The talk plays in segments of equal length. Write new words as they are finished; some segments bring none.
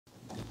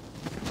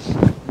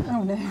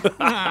Oh no.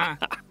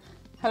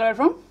 Hello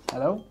everyone.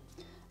 Hello.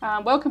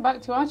 Welcome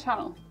back to our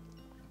channel.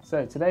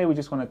 So today we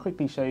just want to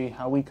quickly show you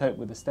how we cope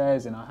with the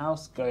stairs in our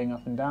house, going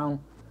up and down.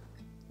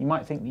 You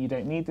might think that you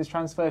don't need this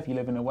transfer if you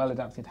live in a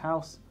well-adapted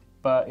house,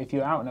 but if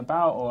you're out and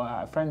about or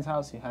at a friend's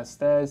house who has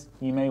stairs,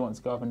 you may want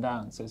to go up and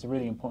down, so it's a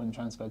really important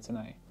transfer to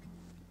know.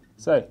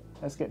 So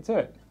let's get to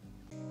it.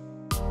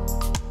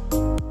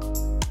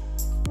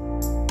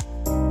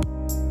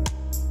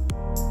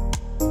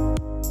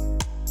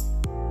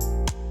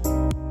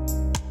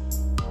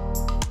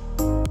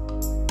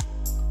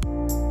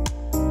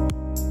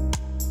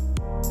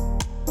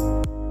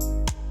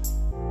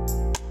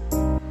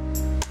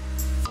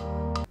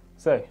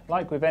 So,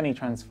 like with any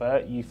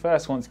transfer, you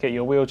first want to get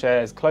your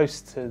wheelchair as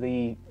close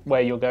to where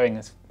you're going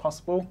as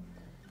possible.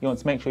 You want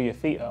to make sure your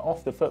feet are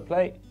off the foot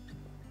plate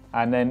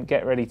and then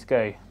get ready to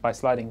go by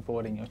sliding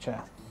forward in your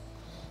chair.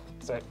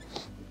 So,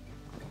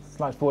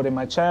 slide forward in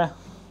my chair,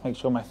 make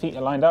sure my feet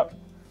are lined up.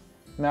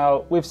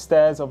 Now, with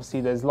stairs, obviously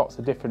there's lots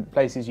of different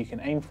places you can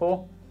aim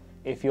for.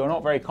 If you're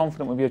not very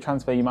confident with your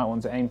transfer, you might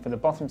want to aim for the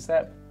bottom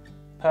step.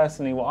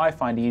 Personally, what I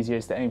find easier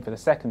is to aim for the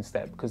second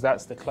step because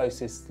that's the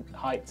closest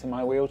height to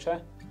my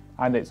wheelchair.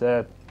 And it's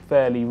a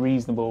fairly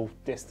reasonable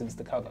distance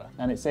to cover,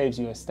 and it saves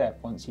you a step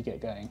once you get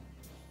going.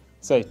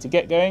 So to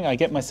get going, I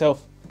get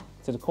myself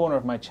to the corner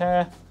of my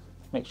chair,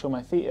 make sure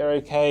my feet are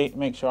okay,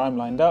 make sure I'm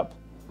lined up,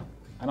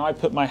 and I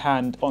put my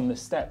hand on the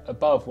step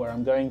above where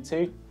I'm going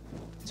to.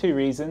 Two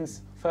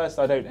reasons. First,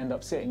 I don't end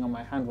up sitting on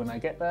my hand when I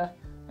get there,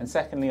 and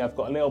secondly, I've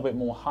got a little bit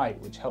more height,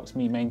 which helps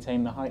me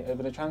maintain the height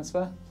over the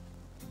transfer.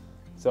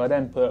 So I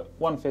then put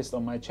one fist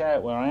on my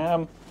chair where I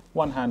am,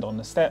 one hand on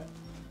the step,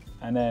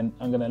 and then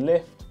I'm going to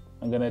lift.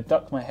 I'm going to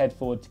duck my head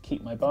forward to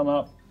keep my bum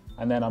up,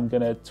 and then I'm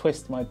going to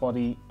twist my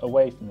body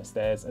away from the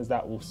stairs as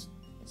that will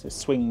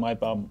swing my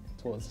bum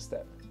towards the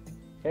step.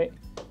 Okay,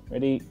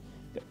 ready,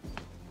 go.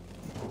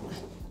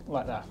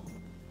 Like that.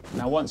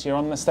 Now once you're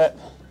on the step,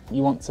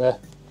 you want to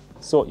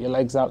sort your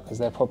legs out because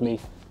they're probably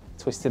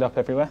twisted up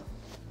everywhere.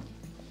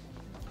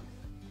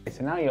 Okay,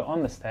 so now you're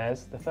on the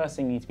stairs, the first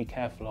thing you need to be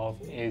careful of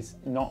is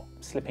not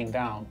slipping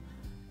down.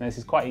 Now this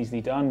is quite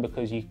easily done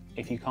because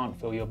if you can't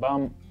feel your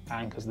bum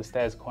and because the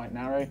stairs are quite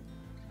narrow,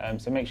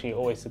 so make sure you're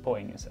always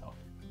supporting yourself.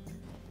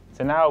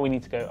 So now we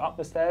need to go up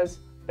the stairs.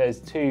 There's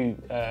two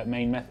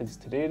main methods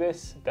to do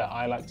this that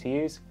I like to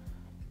use.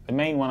 The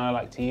main one I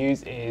like to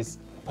use is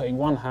putting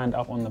one hand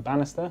up on the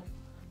banister,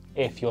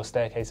 if your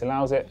staircase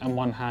allows it, and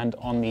one hand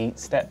on the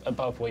step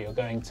above where you're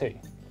going to.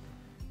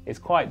 It's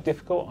quite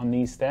difficult on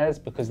these stairs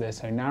because they're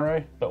so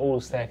narrow, but all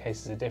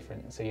staircases are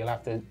different, so you'll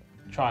have to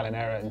trial and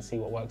error and see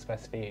what works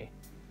best for you.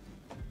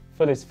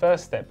 For this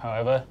first step,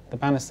 however, the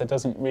banister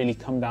doesn't really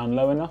come down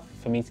low enough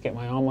for me to get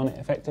my arm on it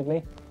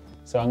effectively.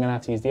 So I'm going to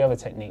have to use the other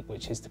technique,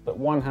 which is to put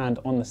one hand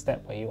on the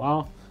step where you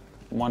are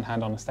and one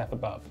hand on the step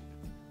above.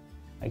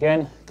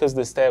 Again, because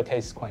the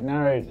staircase is quite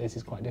narrow, this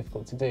is quite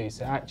difficult to do.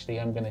 So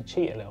actually I'm going to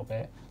cheat a little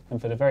bit. And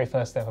for the very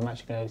first step, I'm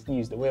actually going to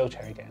use the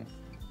wheelchair again.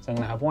 So I'm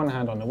going to have one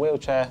hand on the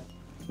wheelchair,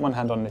 one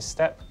hand on this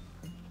step.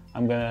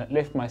 I'm going to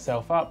lift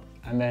myself up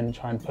and then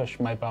try and push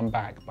my bum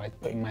back by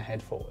putting my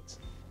head forwards.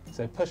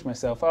 So push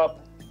myself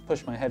up,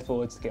 push my head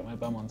forwards to get my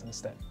bum onto the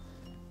step.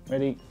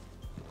 Ready?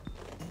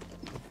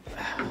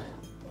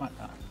 Like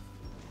that.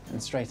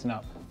 And straighten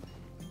up.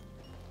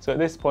 So at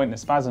this point the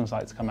spasms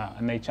like to come out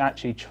and they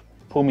actually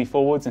pull me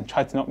forwards and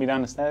try to knock me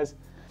down the stairs.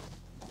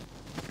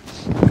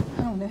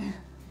 Oh no.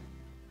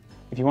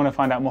 If you want to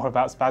find out more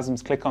about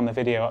spasms, click on the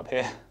video up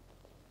here.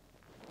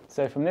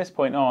 So from this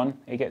point on,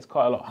 it gets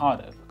quite a lot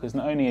harder because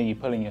not only are you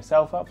pulling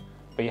yourself up,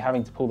 but you're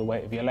having to pull the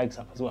weight of your legs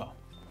up as well.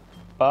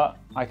 But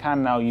I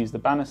can now use the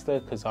banister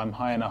because I'm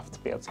high enough to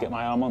be able to get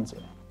my arm onto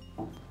it.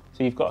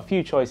 So you've got a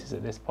few choices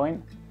at this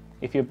point.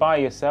 If you're by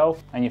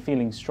yourself and you're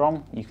feeling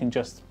strong, you can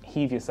just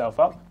heave yourself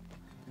up.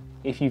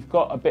 If you've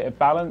got a bit of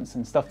balance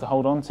and stuff to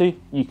hold on to,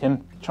 you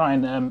can try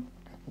and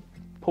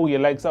pull your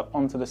legs up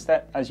onto the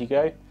step as you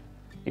go.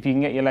 If you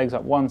can get your legs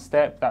up one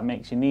step, that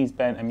makes your knees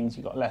bent and means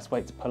you've got less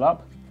weight to pull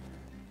up.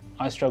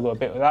 I struggle a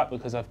bit with that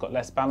because I've got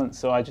less balance,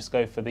 so I just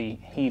go for the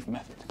heave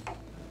method.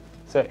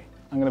 So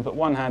I'm going to put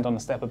one hand on the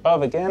step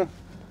above again,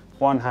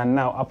 one hand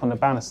now up on the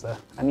banister,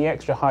 and the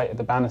extra height of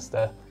the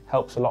banister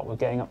helps a lot with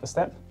getting up the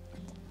step.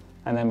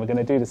 And then we're going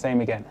to do the same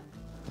again.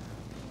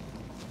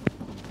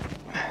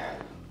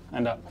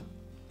 And up.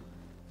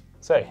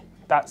 So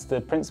that's the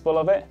principle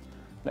of it.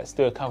 Let's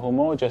do a couple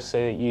more just so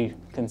that you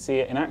can see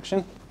it in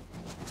action.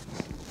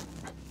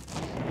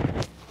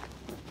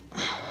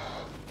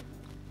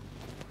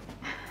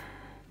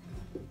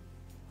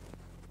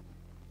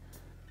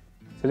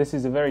 So this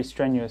is a very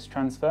strenuous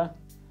transfer,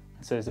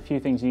 so there's a few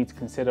things you need to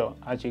consider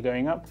as you're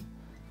going up.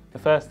 The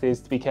first is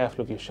to be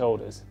careful of your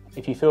shoulders.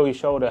 If you feel your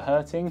shoulder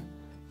hurting,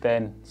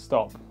 then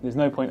stop. There's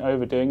no point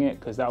overdoing it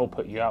because that will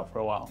put you out for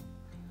a while.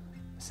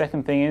 The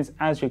second thing is,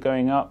 as you're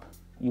going up,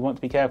 you want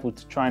to be careful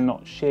to try and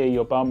not shear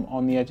your bum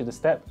on the edge of the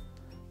step.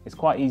 It's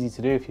quite easy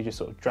to do if you're just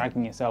sort of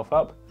dragging yourself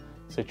up,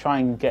 so try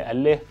and get a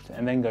lift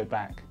and then go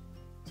back.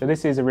 So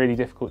this is a really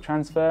difficult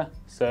transfer,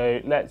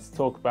 so let's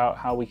talk about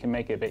how we can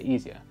make it a bit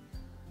easier.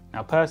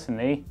 Now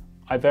personally,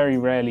 I very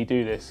rarely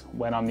do this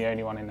when I'm the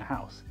only one in the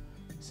house.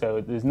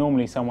 So there's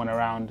normally someone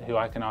around who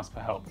I can ask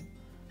for help.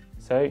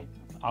 So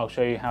I'll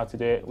show you how to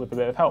do it with a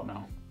bit of help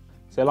now.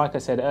 So like I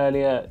said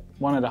earlier,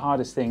 one of the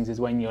hardest things is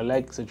when your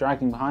legs are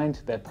dragging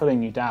behind, they're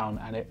pulling you down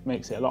and it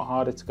makes it a lot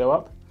harder to go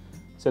up.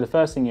 So the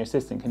first thing your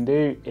assistant can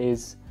do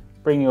is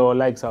bring your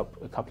legs up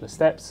a couple of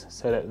steps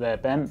so that they're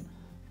bent,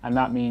 and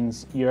that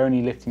means you're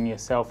only lifting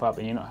yourself up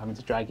and you're not having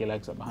to drag your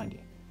legs up behind you.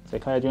 So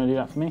Claire, do you want to do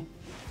that for me?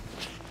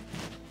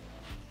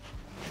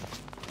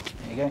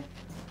 There you go.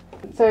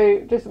 So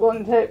just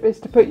one tip is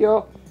to put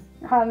your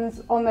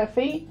hands on their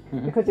feet,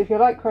 because if you're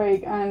like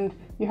Craig and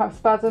you have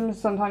spasms,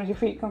 sometimes your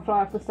feet can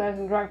fly off the stairs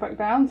and drag back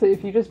down. So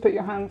if you just put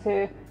your hands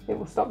here, it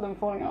will stop them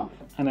falling off.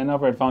 And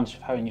another advantage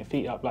of having your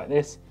feet up like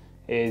this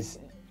is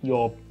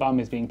your bum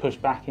is being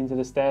pushed back into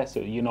the stair, so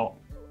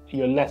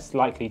you're less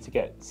likely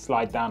to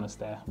slide down a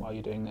stair while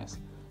you're doing this.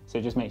 So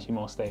it just makes you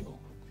more stable.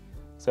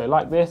 So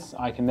like this,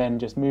 I can then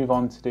just move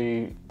on to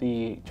do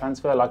the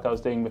transfer like I was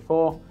doing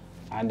before,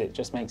 and it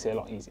just makes it a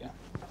lot easier.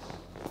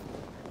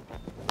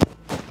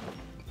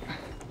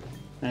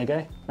 There you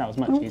go, that was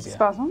much easier.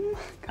 Spasm,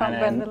 can't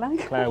bend the leg.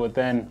 Claire would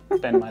then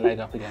bend my leg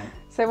up again.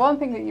 So one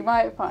thing that you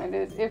might find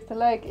is if the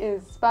leg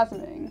is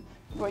spasming,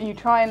 when you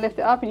try and lift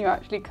it up and you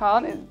actually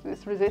can't,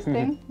 it's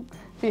resisting.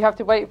 So you have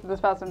to wait for the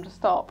spasm to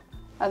stop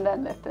and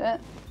then lift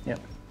it. Yep.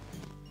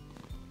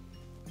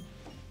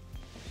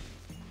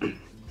 There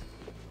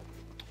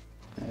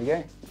we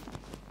go.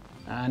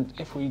 And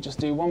if we just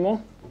do one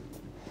more.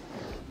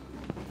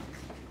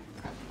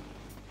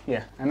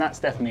 Yeah, and that's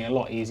definitely a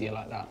lot easier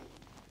like that.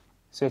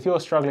 So if you're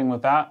struggling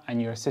with that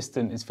and your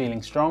assistant is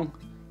feeling strong,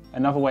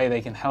 another way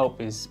they can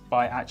help is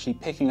by actually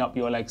picking up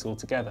your legs all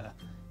together,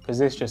 because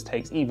this just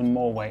takes even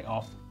more weight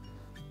off.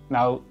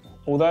 Now,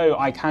 although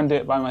I can do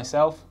it by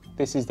myself,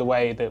 this is the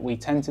way that we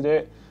tend to do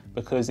it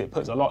because it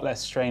puts a lot less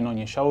strain on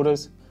your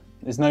shoulders.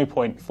 There's no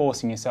point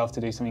forcing yourself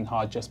to do something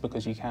hard just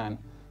because you can.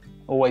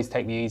 Always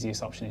take the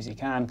easiest option as you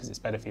can because it's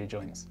better for your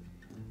joints.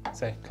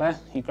 So Claire,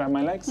 you grab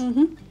my legs.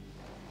 Now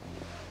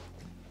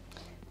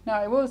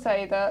I will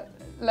say that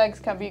legs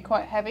can be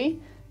quite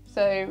heavy,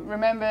 so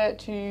remember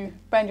to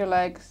bend your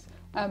legs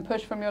and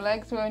push from your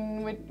legs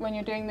when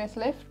you're doing this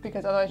lift,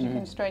 because otherwise you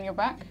can strain your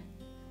back.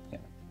 Yeah.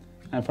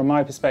 And from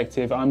my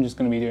perspective, I'm just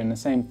going to be doing the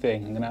same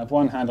thing. I'm going to have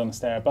one hand on the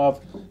stair above,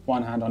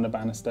 one hand on the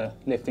banister,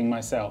 lifting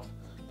myself.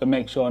 But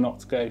make sure not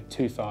to go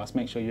too fast.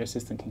 Make sure your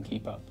assistant can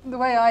keep up. The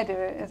way I do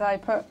it is I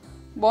put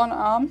one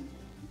arm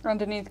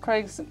underneath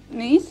Craig's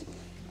knees,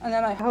 and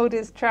then I hold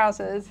his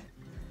trousers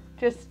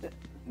just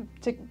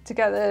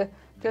together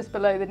just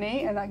below the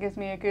knee, and that gives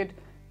me a good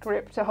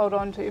grip to hold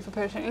on to for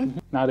pushing.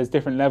 Now there's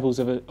different levels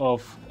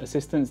of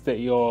assistance that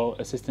your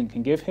assistant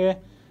can give here.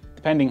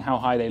 Depending how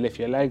high they lift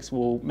your legs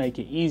will make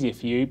it easier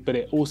for you, but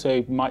it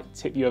also might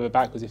tip you over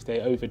backwards if they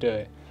overdo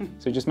it.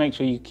 So just make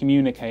sure you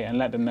communicate and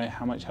let them know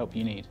how much help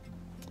you need.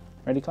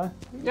 Ready, Claire?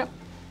 Yep.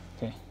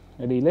 Okay,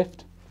 ready,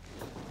 lift.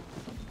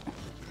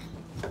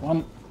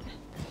 One.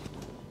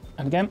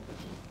 And again.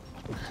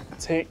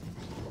 Two.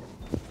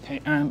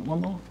 Okay, and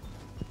one more.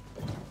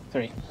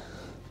 Three.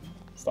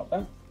 Stop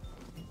there.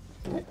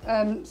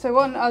 So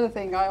one other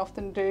thing I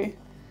often do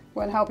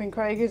when helping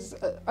Craig is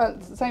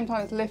at the same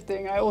time as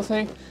lifting, I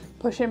also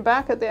push him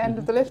back at the end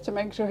of the lift to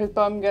make sure his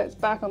bum gets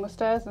back on the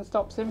stairs and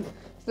stops him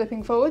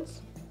slipping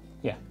forwards.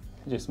 Yeah,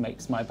 it just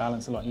makes my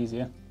balance a lot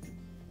easier.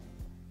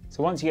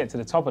 So once you get to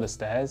the top of the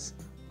stairs,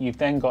 you've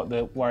then got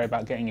to worry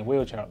about getting your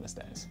wheelchair up the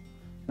stairs.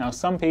 Now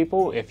some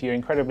people, if you're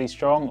incredibly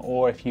strong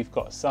or if you've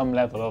got some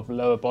level of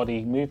lower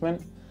body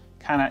movement,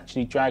 can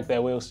actually drag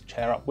their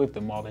wheelchair up with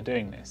them while they're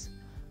doing this.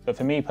 But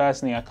for me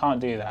personally, I can't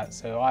do that,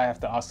 so I have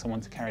to ask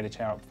someone to carry the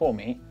chair up for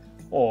me,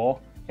 or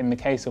in the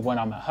case of when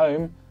I'm at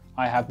home,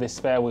 I have this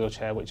spare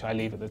wheelchair which I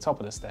leave at the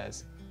top of the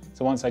stairs.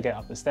 So once I get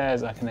up the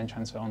stairs, I can then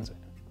transfer onto it.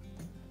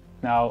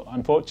 Now,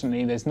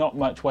 unfortunately, there's not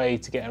much way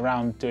to get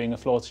around doing a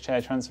floor to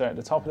chair transfer at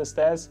the top of the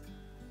stairs,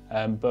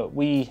 but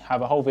we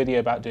have a whole video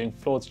about doing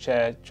floor to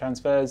chair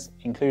transfers,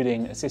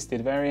 including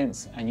assisted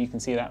variants, and you can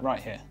see that right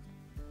here.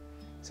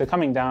 So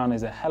coming down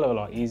is a hell of a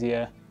lot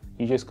easier.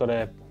 You just got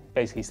to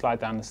basically slide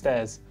down the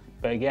stairs.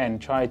 But again,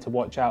 try to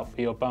watch out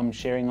for your bum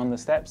shearing on the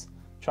steps.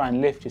 Try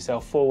and lift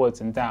yourself forwards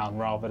and down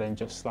rather than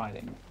just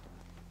sliding.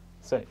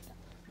 So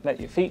let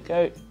your feet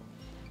go.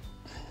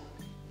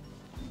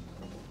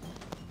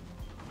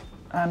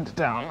 And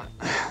down.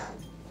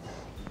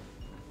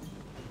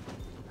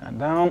 And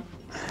down.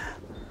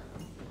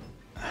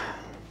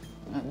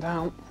 And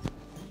down.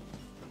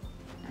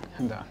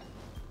 And down.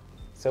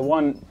 So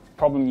one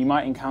problem you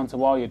might encounter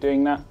while you're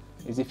doing that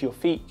is if your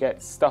feet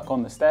get stuck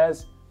on the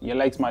stairs, your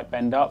legs might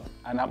bend up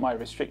and that might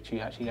restrict you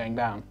actually going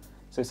down.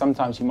 So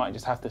sometimes you might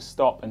just have to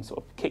stop and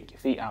sort of kick your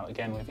feet out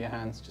again with your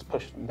hands, just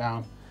push them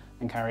down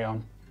and carry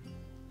on.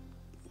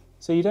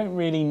 So you don't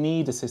really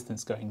need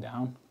assistance going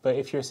down, but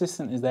if your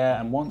assistant is there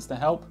and wants to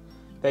help,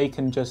 they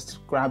can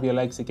just grab your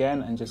legs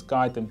again and just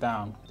guide them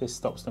down. This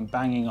stops them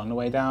banging on the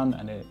way down,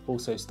 and it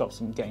also stops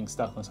them getting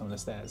stuck on some of the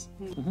stairs.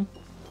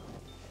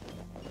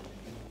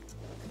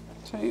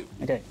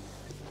 Okay.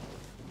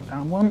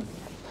 Down one.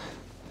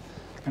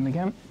 And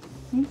again.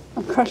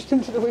 I'm crashed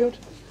into the wheelchair.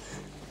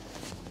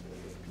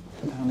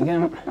 Down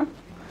again.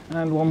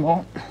 And one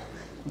more.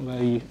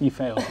 Although you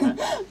failed there.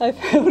 I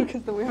failed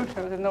because the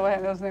wheelchair was in the way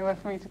and there was nowhere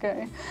for me to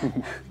go.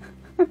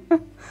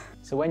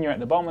 So when you're at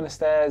the bottom of the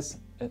stairs,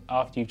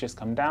 after you've just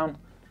come down,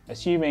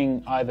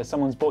 assuming either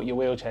someone's brought your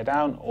wheelchair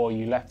down or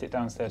you left it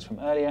downstairs from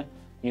earlier,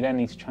 you then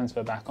need to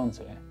transfer back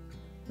onto it.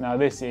 Now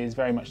this is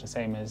very much the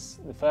same as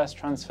the first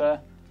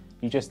transfer.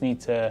 You just need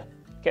to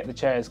get the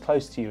chair as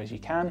close to you as you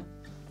can.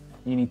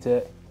 You need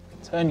to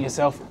turn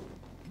yourself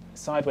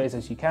sideways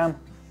as you can,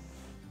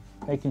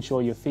 making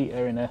sure your feet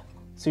are in a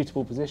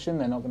suitable position.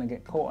 They're not going to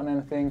get caught on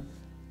anything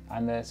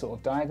and they're sort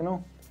of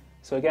diagonal.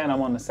 So again,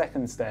 I'm on the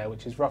second stair,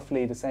 which is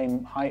roughly the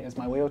same height as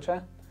my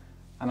wheelchair.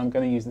 And I'm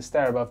going to use the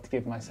stair above to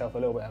give myself a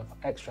little bit of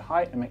extra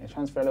height and make the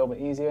transfer a little bit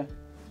easier.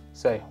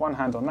 So one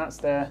hand on that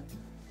stair,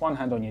 one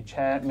hand on your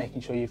chair,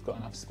 making sure you've got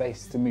enough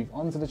space to move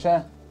onto the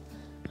chair.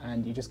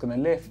 And you're just going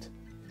to lift,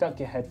 duck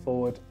your head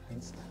forward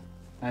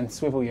and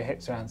swivel your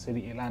hips around so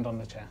that you land on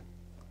the chair.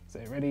 So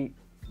ready?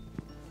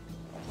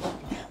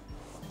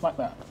 Like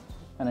that.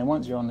 And then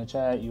once you're on the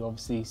chair, you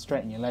obviously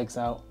straighten your legs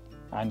out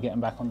and get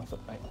them back on the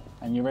footplate.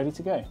 And you're ready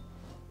to go.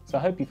 So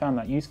I hope you found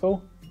that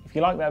useful. If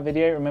you like that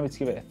video, remember to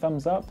give it a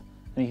thumbs up.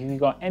 And if you've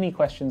got any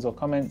questions or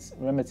comments,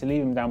 remember to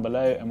leave them down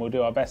below and we'll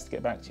do our best to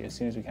get back to you as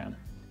soon as we can.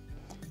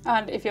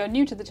 And if you're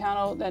new to the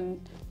channel,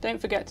 then don't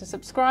forget to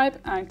subscribe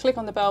and click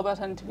on the bell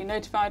button to be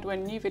notified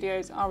when new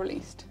videos are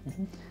released.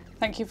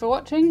 Thank you for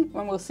watching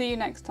and we'll see you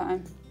next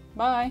time.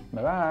 Bye.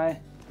 Bye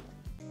bye.